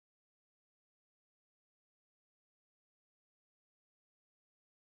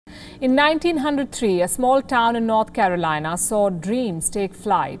In 1903, a small town in North Carolina saw dreams take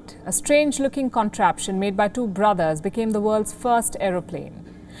flight. A strange-looking contraption made by two brothers became the world's first aeroplane.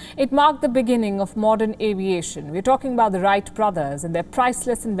 It marked the beginning of modern aviation. We're talking about the Wright brothers and their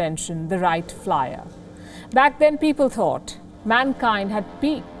priceless invention, the Wright Flyer. Back then, people thought mankind had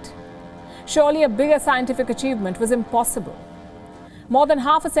peaked. Surely a bigger scientific achievement was impossible. More than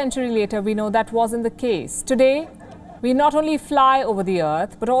half a century later, we know that wasn't the case. Today, we not only fly over the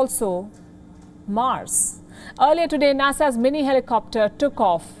Earth, but also Mars. Earlier today, NASA's mini helicopter took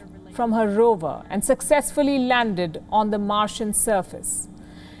off from her rover and successfully landed on the Martian surface.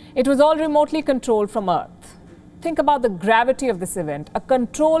 It was all remotely controlled from Earth. Think about the gravity of this event, a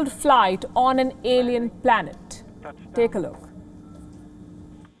controlled flight on an alien planet. Take a look.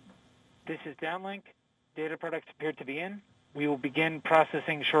 This is downlink. Data products appear to be in. We will begin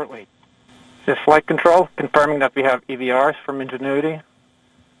processing shortly. This is flight control, confirming that we have EVRs from Ingenuity.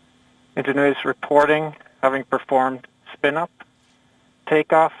 Ingenuity is reporting having performed spin-up,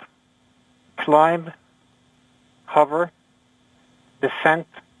 takeoff, climb, hover, descent,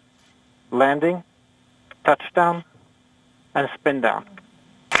 landing, touchdown, and spin down.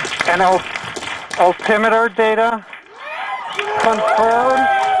 And altimeter data confirms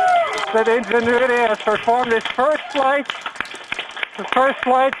that Ingenuity has performed its first flight, the first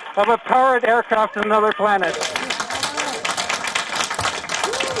flight of a powered aircraft to another planet.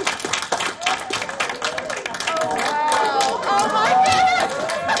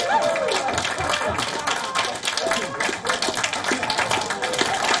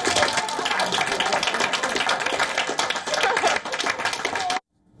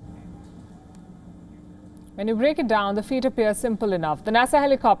 When you break it down, the feat appears simple enough. The NASA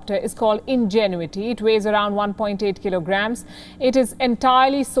helicopter is called Ingenuity. It weighs around 1.8 kilograms. It is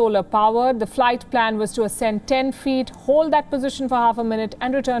entirely solar powered. The flight plan was to ascend 10 feet, hold that position for half a minute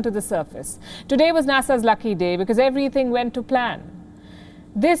and return to the surface. Today was NASA's lucky day because everything went to plan.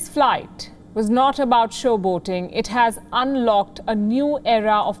 This flight was not about showboating. It has unlocked a new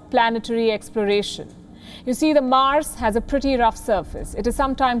era of planetary exploration. You see, the Mars has a pretty rough surface. It is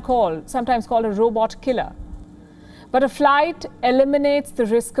sometimes called a robot killer. But a flight eliminates the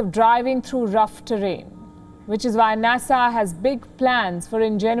risk of driving through rough terrain, which is why NASA has big plans for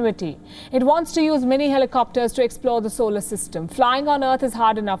Ingenuity. It wants to use mini helicopters to explore the solar system. Flying on Earth is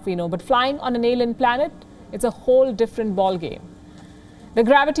hard enough, we know, but flying on an alien planet, it's a whole different ballgame. The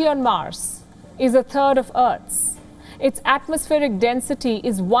gravity on Mars is a third of Earth's. Its atmospheric density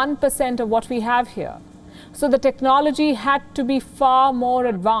is 1% of what we have here. So the technology had to be far more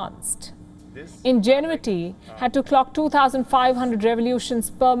advanced. Ingenuity had to clock 2,500 revolutions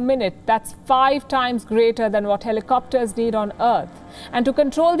per minute. That's 5 times greater than what helicopters need on Earth. And to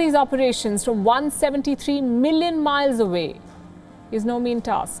control these operations from 173 million miles away is no mean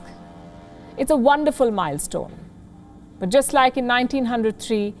task. It's a wonderful milestone. But just like in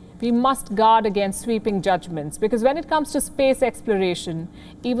 1903, we must guard against sweeping judgments, because when it comes to space exploration,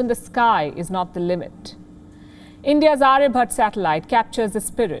 even the sky is not the limit. India's Aryabhata satellite captures the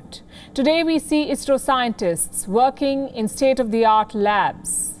spirit. Today we see ISRO scientists working in state-of-the-art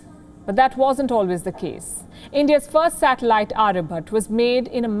labs. But that wasn't always the case. India's first satellite, Aryabhata, was made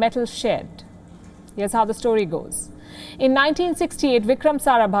in a metal shed. Here's how the story goes. In 1968, Vikram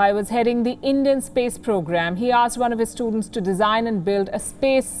Sarabhai was heading the Indian space program. He asked one of his students to design and build a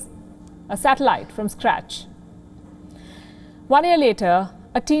satellite from scratch. 1 year later,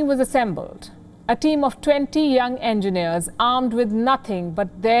 a team was assembled. A team of 20 young engineers armed with nothing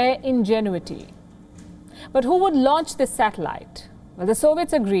but their ingenuity. But who would launch this satellite? Well, the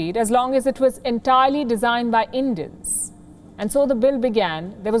Soviets agreed as long as it was entirely designed by Indians. And so the build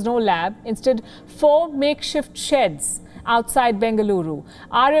began. There was no lab. Instead, 4 makeshift sheds outside Bengaluru.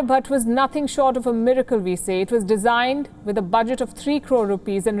 Aryabhata was nothing short of a miracle, we say. It was designed with a budget of 3 crore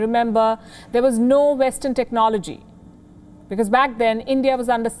rupees. And remember, there was no Western technology, because back then India was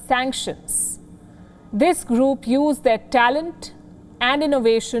under sanctions. This group used their talent and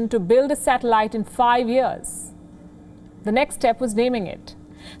innovation to build a satellite in 5 years. The next step was naming it.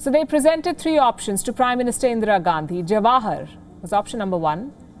 So they presented 3 options to Prime Minister Indira Gandhi. Jawahar was option number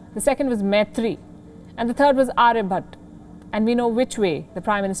 1. The second was Maitri. And the third was Aryabhata. And we know which way the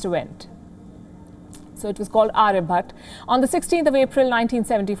Prime Minister went. So it was called Aryabhata. On the 16th of April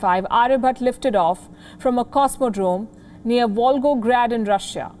 1975, Aryabhata lifted off from a cosmodrome near Volgograd in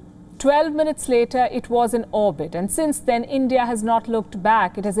Russia. 12 minutes later, it was in orbit. And since then, India has not looked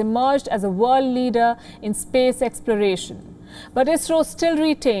back. It has emerged as a world leader in space exploration. But ISRO still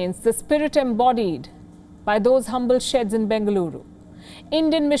retains the spirit embodied by those humble sheds in Bengaluru.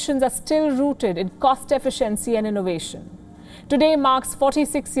 Indian missions are still rooted in cost efficiency and innovation. Today marks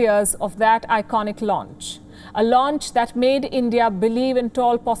 46 years of that iconic launch, a launch that made India believe in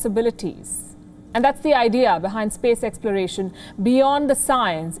tall possibilities. And that's the idea behind space exploration. Beyond the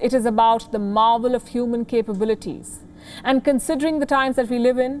science, it is about the marvel of human capabilities. And considering the times that we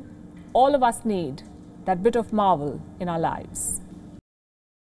live in, all of us need that bit of marvel in our lives.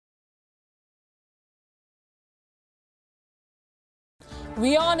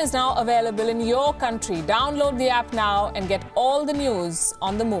 WION is now available in your country. Download the app now and get all the news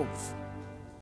on the move.